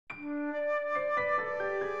Hi,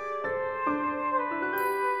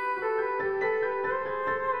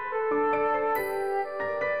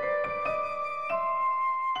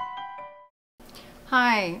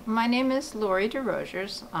 my name is Lori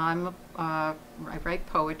Desrosiers. I write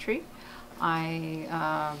poetry.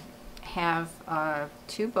 I have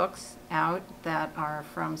 2 books out that are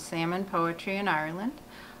from Salmon Poetry in Ireland.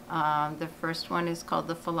 The first one is called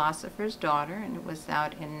The Philosopher's Daughter, and it was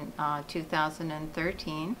out in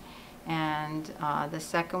 2013. And the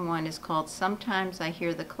second one is called Sometimes I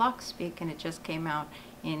Hear the Clock Speak, and it just came out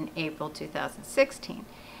in April 2016.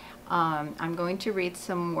 I'm going to read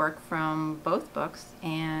some work from both books,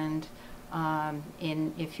 and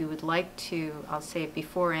if you would like to, I'll say it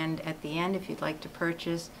before and at the end, if you'd like to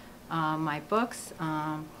purchase my books,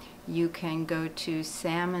 you can go to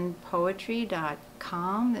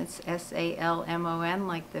salmonpoetry.com. It's S-A-L-M-O-N,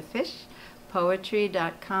 like the fish,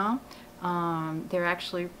 poetry.com. They're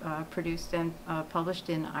actually produced and published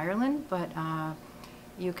in Ireland, but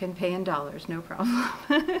you can pay in dollars, no problem.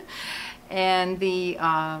 And the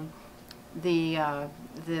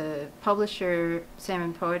publisher,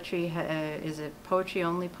 Salmon Poetry, is a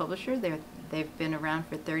poetry-only publisher. They've been around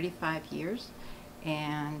for 35 years,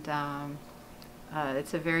 and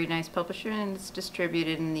it's a very nice publisher, and it's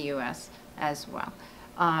distributed in the U.S. as well.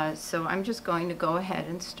 So I'm just going to go ahead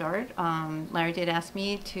and start. Larry did ask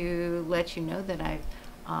me to let you know that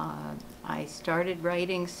I started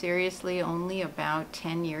writing seriously only about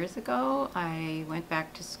 10 years ago. I went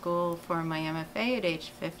back to school for my MFA at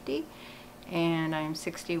age 50, and I'm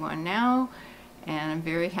 61 now, and I'm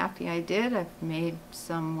very happy I did. I've made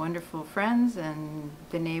some wonderful friends and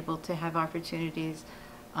been able to have opportunities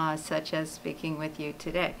such as speaking with you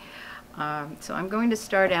today. So I'm going to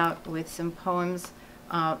start out with some poems.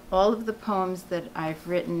 All of the poems that I've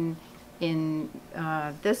written in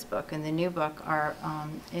this book, in the new book, are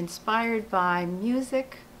inspired by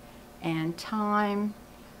music and time.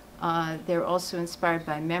 They're also inspired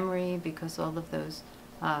by memory, because all of those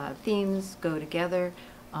themes go together.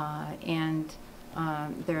 And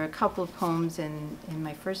there are a couple of poems in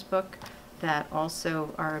my first book that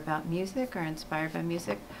also are about music, are inspired by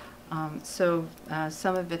music. So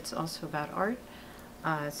some of it's also about art.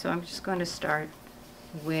 So I'm just going to start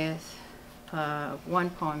with one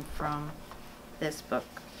poem from this book.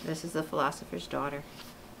 This is The Philosopher's Daughter.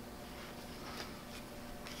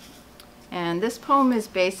 And this poem is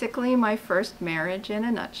basically my first marriage in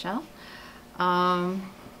a nutshell.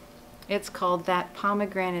 It's called That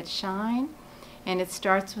Pomegranate Shine, and it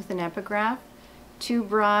starts with an epigraph. 2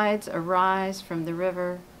 brides arise from the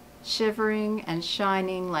river, shivering and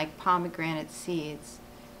shining like pomegranate seeds.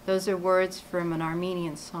 Those are words from an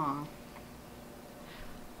Armenian song.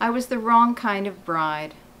 I was the wrong kind of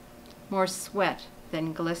bride, more sweat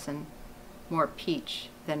than glisten, more peach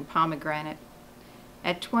than pomegranate.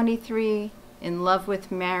 At 23, in love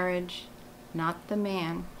with marriage, not the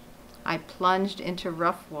man, I plunged into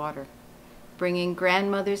rough water, bringing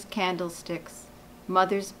grandmother's candlesticks,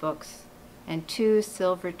 mother's books, and 2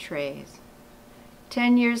 silver trays.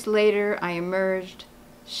 10 years later, I emerged,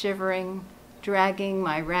 shivering, dragging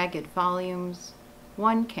my ragged volumes,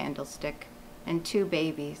 1 candlestick, and 2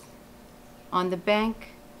 babies. On the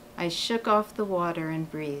bank, I shook off the water and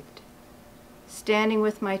breathed. Standing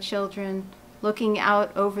with my children, looking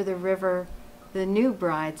out over the river, the new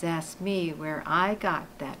brides asked me where I got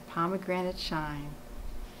that pomegranate shine.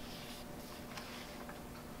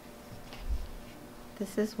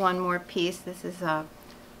 This is one more piece. This is a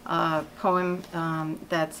poem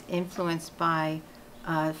that's influenced by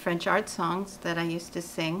French art songs that I used to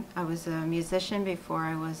sing. I was a musician before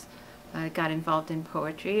I got involved in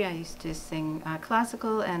poetry. I used to sing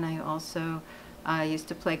classical, and I also used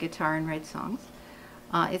to play guitar and write songs.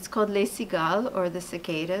 It's called Les Cigales, or the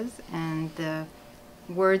cicadas, and the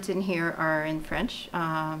words in here are in French.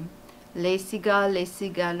 Les cigales, les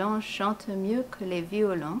cigalons chantent mieux que les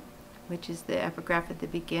violons, which is the epigraph at the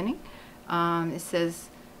beginning. It says,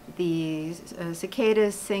 the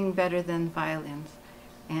cicadas sing better than violins,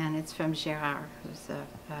 and it's from Gérard, who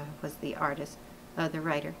was the artist, the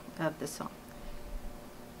writer of the song.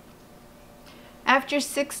 After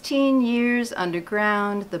 16 years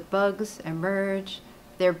underground, the bugs emerge,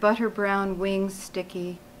 their butter brown wings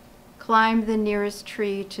sticky, climb the nearest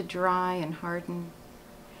tree to dry and harden.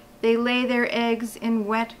 They lay their eggs in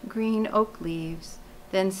wet green oak leaves,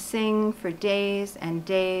 then sing for days and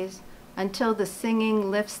days until the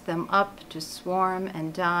singing lifts them up to swarm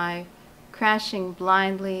and die, crashing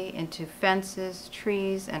blindly into fences,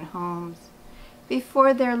 trees, and homes,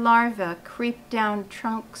 before their larvae creep down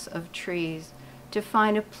trunks of trees to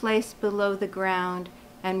find a place below the ground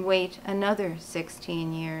and wait another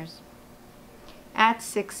 16 years. At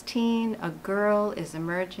 16, a girl is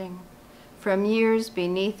emerging from years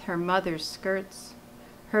beneath her mother's skirts,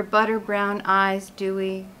 her butter-brown eyes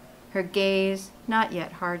dewy, her gaze not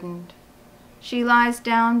yet hardened. She lies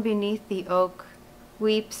down beneath the oak,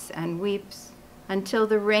 weeps and weeps until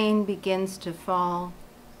the rain begins to fall,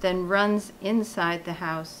 then runs inside the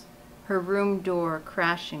house, her room door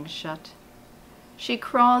crashing shut. She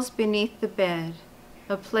crawls beneath the bed,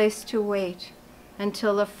 a place to wait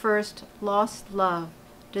until a first lost love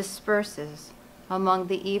disperses among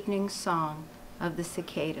the evening song of the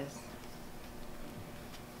cicadas.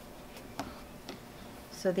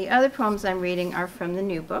 So the other poems I'm reading are from the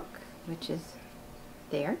new book, which is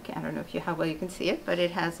there. I don't know how well you can see it, but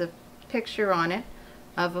it has a picture on it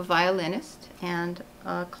of a violinist and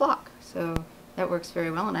a clock. So that works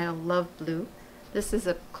very well, and I love blue. This is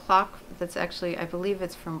a clock that's actually, I believe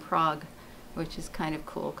it's from Prague, which is kind of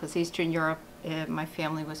cool, because Eastern Europe, my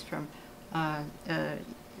family was from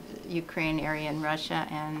Ukraine area in Russia,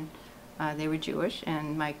 and they were Jewish,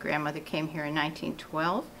 and my grandmother came here in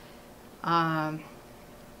 1912.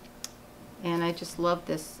 And I just love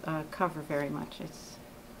this cover very much.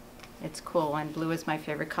 It's cool, and blue is my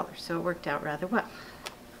favorite color, so it worked out rather well.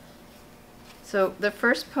 So the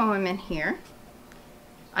first poem in here,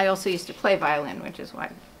 I also used to play violin, which is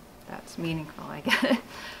why that's meaningful, I guess.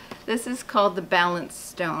 This is called The Balanced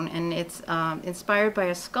Stone, and it's inspired by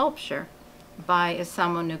a sculpture by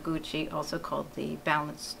Isamu Noguchi, also called The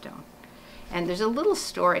Balanced Stone. And there's a little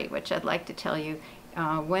story which I'd like to tell you.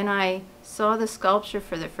 When I saw the sculpture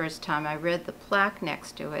for the first time, I read the plaque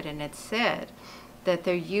next to it, and it said that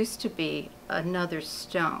there used to be another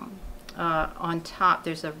stone on top.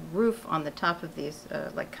 There's a roof on the top of these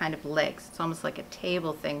like kind of legs. It's almost like a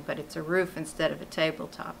table thing, but it's a roof instead of a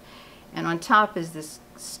tabletop. And on top is this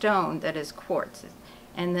stone that is quartz.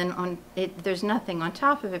 And then on it, there's nothing on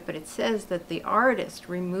top of it, but it says that the artist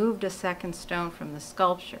removed a second stone from the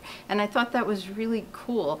sculpture. And I thought that was really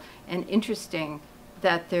cool and interesting,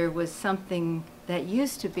 that there was something that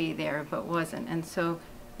used to be there but wasn't. And so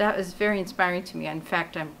that was very inspiring to me. In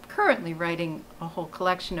fact, I'm currently writing a whole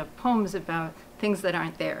collection of poems about things that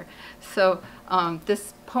aren't there. So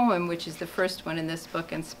this poem, which is the first one in this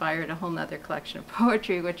book, inspired a whole nother collection of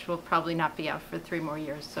poetry, which will probably not be out for 3 more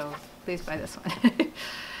years. So please buy this one.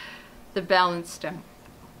 The Balanced Stone.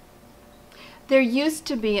 There used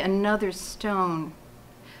to be another stone.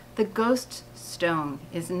 The ghost stone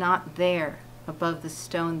is not there above the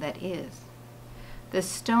stone that is. The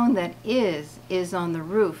stone that is on the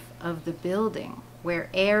roof of the building where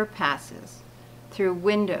air passes through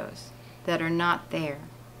windows that are not there.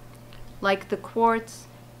 Like the quartz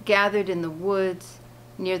gathered in the woods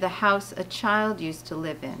near the house a child used to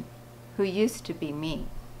live in, who used to be me.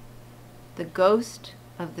 The ghost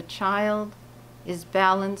of the child is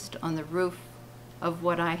balanced on the roof of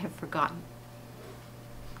what I have forgotten.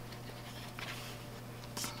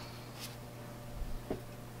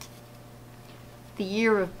 The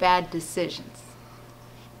year of bad decisions.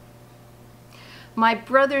 My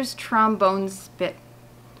brother's trombone spit,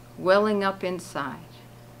 welling up inside.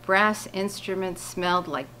 Brass instruments smelled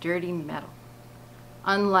like dirty metal.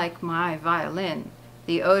 Unlike my violin,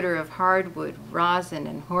 the odor of hardwood, rosin,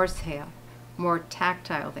 and horsehair, more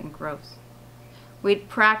tactile than gross. We'd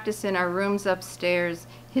practice in our rooms upstairs.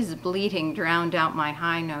 His bleating drowned out my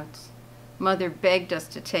high notes. Mother begged us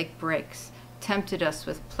to take breaks, tempted us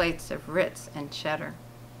with plates of Ritz and cheddar,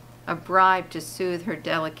 a bribe to soothe her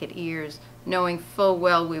delicate ears, knowing full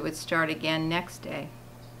well we would start again next day.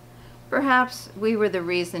 Perhaps we were the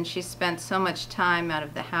reason she spent so much time out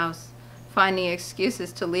of the house, finding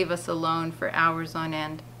excuses to leave us alone for hours on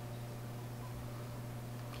end.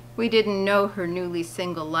 We didn't know her newly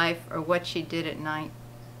single life or what she did at night.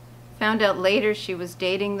 Found out later she was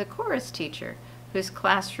dating the chorus teacher, whose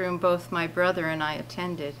classroom both my brother and I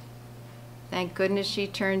attended. Thank goodness she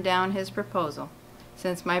turned down his proposal,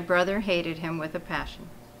 since my brother hated him with a passion.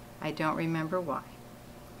 I don't remember why.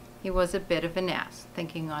 He was a bit of an ass,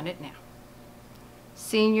 thinking on it now.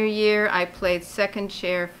 Senior year, I played second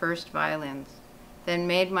chair first violins, then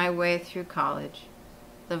made my way through college.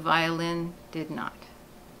 The violin did not.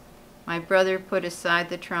 My brother put aside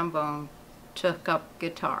the trombone, took up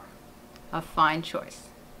guitar. A fine choice.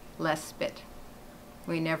 Less spit.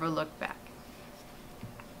 We never looked back.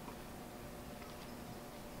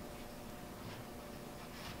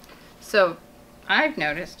 So I've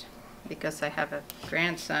noticed, because I have a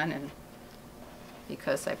grandson and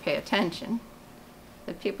because I pay attention,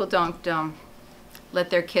 that people don't let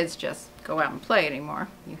their kids just go out and play anymore.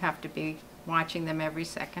 You have to be watching them every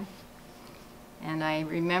second. And I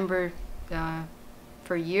remember for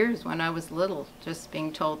for years when I was little, just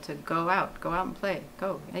being told to go out and play,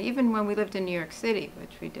 go. Even when we lived in New York City,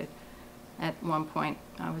 which we did at one point,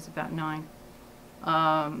 I was about 9.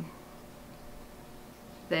 I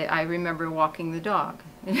remember walking the dog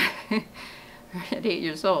at 8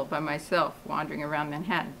 years old by myself, wandering around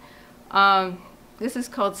Manhattan. This is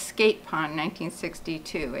called Skate Pond,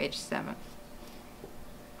 1962, age 7.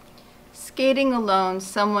 Skating alone,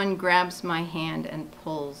 someone grabs my hand and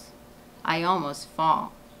pulls. I almost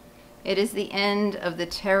fall. It is the end of the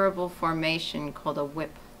terrible formation called a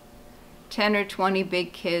whip. 10 or 20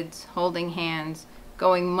 big kids holding hands,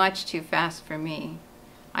 going much too fast for me.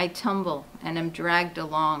 I tumble and am dragged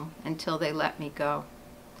along until they let me go.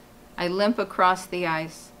 I limp across the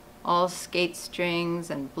ice, all skate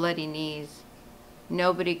strings and bloody knees.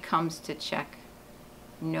 Nobody comes to check.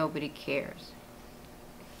 Nobody cares.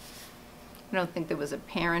 I don't think there was a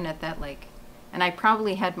parent at that lake. And I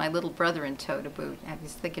probably had my little brother in tow to boot. I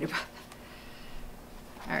was thinking about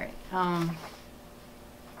that. All right.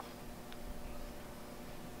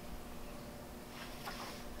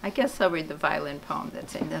 I guess I'll read the violin poem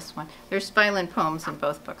that's in this one. There's violin poems in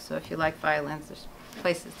both books, so if you like violins, there's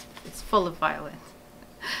places, it's full of violins.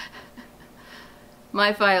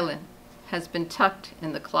 My violin has been tucked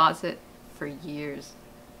in the closet for years.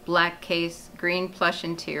 Black case, green plush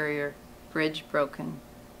interior, bridge broken,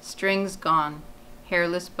 strings gone,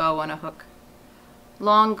 hairless bow on a hook.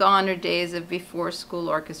 Long gone are days of before school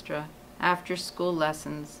orchestra, after school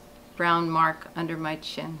lessons, brown mark under my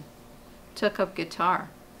chin. Took up guitar,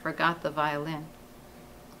 forgot the violin.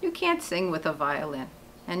 You can't sing with a violin,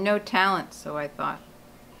 and no talent, so I thought.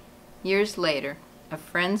 Years later, a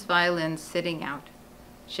friend's violin sitting out,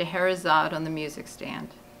 Scheherazade on the music stand.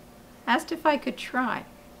 Asked if I could try.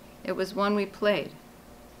 It was one we played.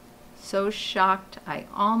 So shocked, I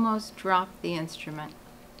almost dropped the instrument.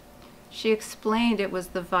 She explained it was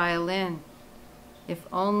the violin. If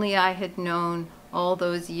only I had known all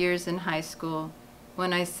those years in high school,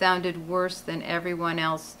 when I sounded worse than everyone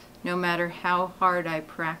else, no matter how hard I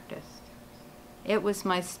practiced. It was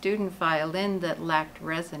my student violin that lacked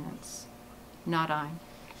resonance, not I.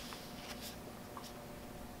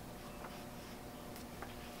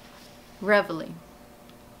 Reveille.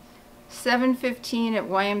 7:15 at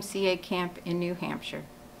YMCA camp in New Hampshire.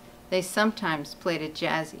 They sometimes played it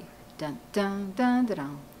jazzy. Dun dun dun dun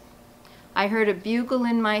dun. I heard a bugle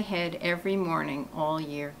in my head every morning all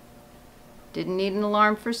year. Didn't need an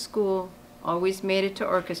alarm for school, always made it to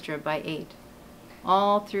orchestra by 8.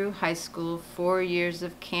 All through high school, 4 years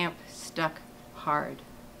of camp stuck hard.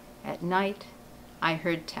 At night, I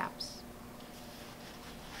heard taps.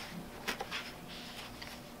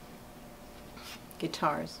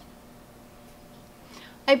 Guitars.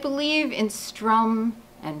 I believe in strum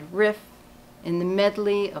and riff, in the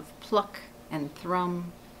medley of pluck and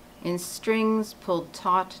thrum, in strings pulled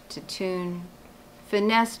taut to tune,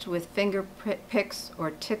 finessed with finger picks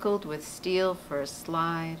or tickled with steel for a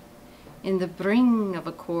slide, in the bring of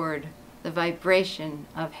a chord, the vibration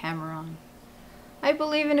of hammer-on. I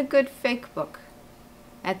believe in a good fake book.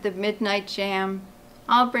 At the midnight jam,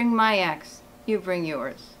 I'll bring my axe, you bring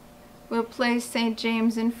yours. We'll play St.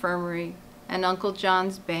 James Infirmary and Uncle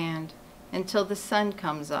John's band until the sun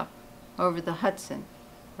comes up over the Hudson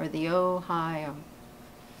or the Ohio.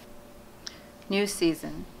 New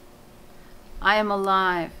season. I am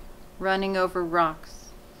alive, running over rocks,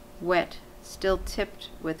 wet, still tipped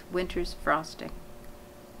with winter's frosting.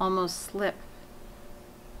 Almost slip,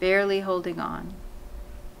 barely holding on.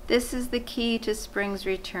 This is the key to spring's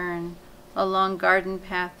return, along garden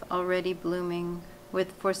path already blooming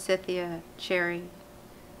with forsythia, cherry.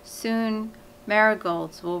 Soon,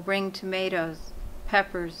 marigolds will bring tomatoes,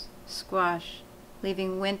 peppers, squash,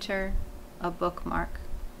 leaving winter a bookmark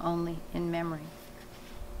only in memory.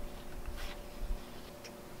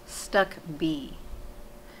 Stuck bee.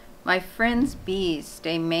 My friend's bees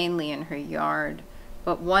stay mainly in her yard,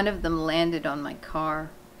 but one of them landed on my car,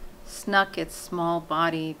 snuck its small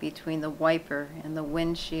body between the wiper and the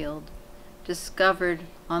windshield, discovered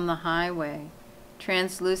on the highway,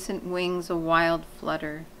 translucent wings a wild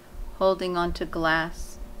flutter, holding onto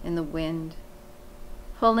glass in the wind.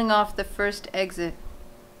 Pulling off the first exit,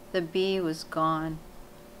 the bee was gone,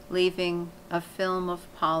 leaving a film of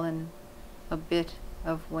pollen, a bit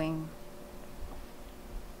of wing.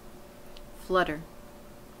 Flutter.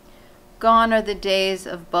 Gone are the days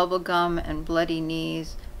of bubblegum and bloody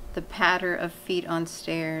knees, the patter of feet on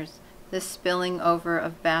stairs, the spilling over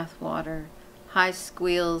of bath water, high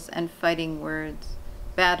squeals and fighting words,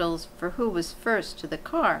 battles for who was first to the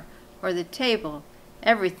car or the table,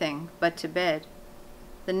 everything but to bed.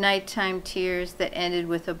 The nighttime tears that ended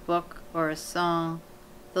with a book or a song,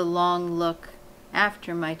 the long look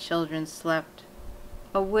after my children slept,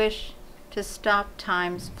 a wish to stop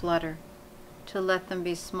time's flutter, to let them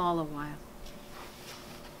be small a while.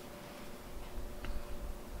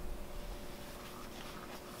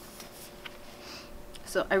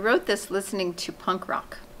 So I wrote this listening to punk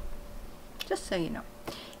rock, just so you know.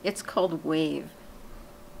 It's called Wave.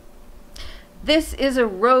 This is a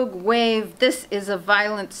rogue wave, this is a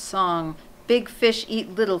violent song. Big fish eat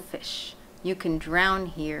little fish. You can drown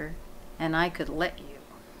here, and I could let you.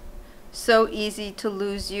 So easy to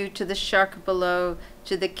lose you to the shark below,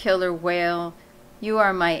 to the killer whale. You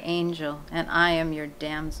are my angel, and I am your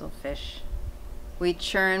damselfish. We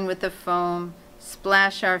churn with the foam,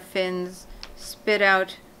 splash our fins, spit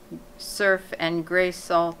out surf and gray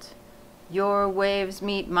salt. Your waves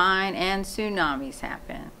meet mine, and tsunamis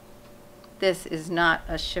happen. This is not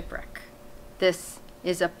a shipwreck. This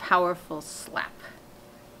is a powerful slap.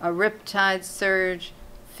 A riptide surge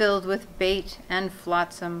filled with bait and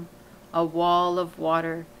flotsam, a wall of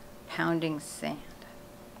water pounding sand.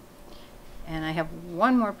 And I have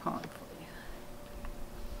one more poem for you.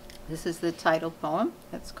 This is the title poem.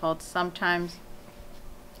 It's called Sometimes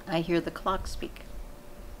I Hear the Clock Speak.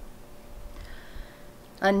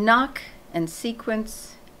 A knock and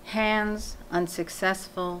sequence, hands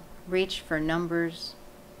unsuccessful, reach for numbers.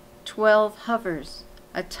 12 hovers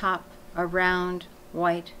atop a round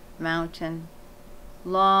white mountain.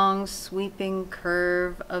 Long sweeping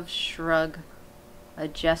curve of shrug, a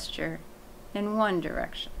gesture in one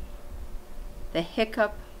direction. The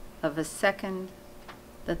hiccup of a second,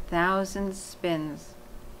 the thousand spins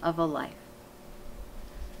of a life.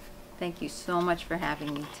 Thank you so much for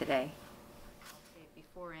having me today.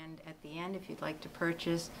 Before and at the end, if you'd like to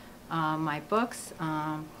purchase my books,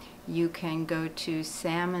 you can go to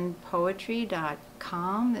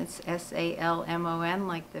salmonpoetry.com. It's SALMON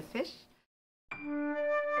like the fish.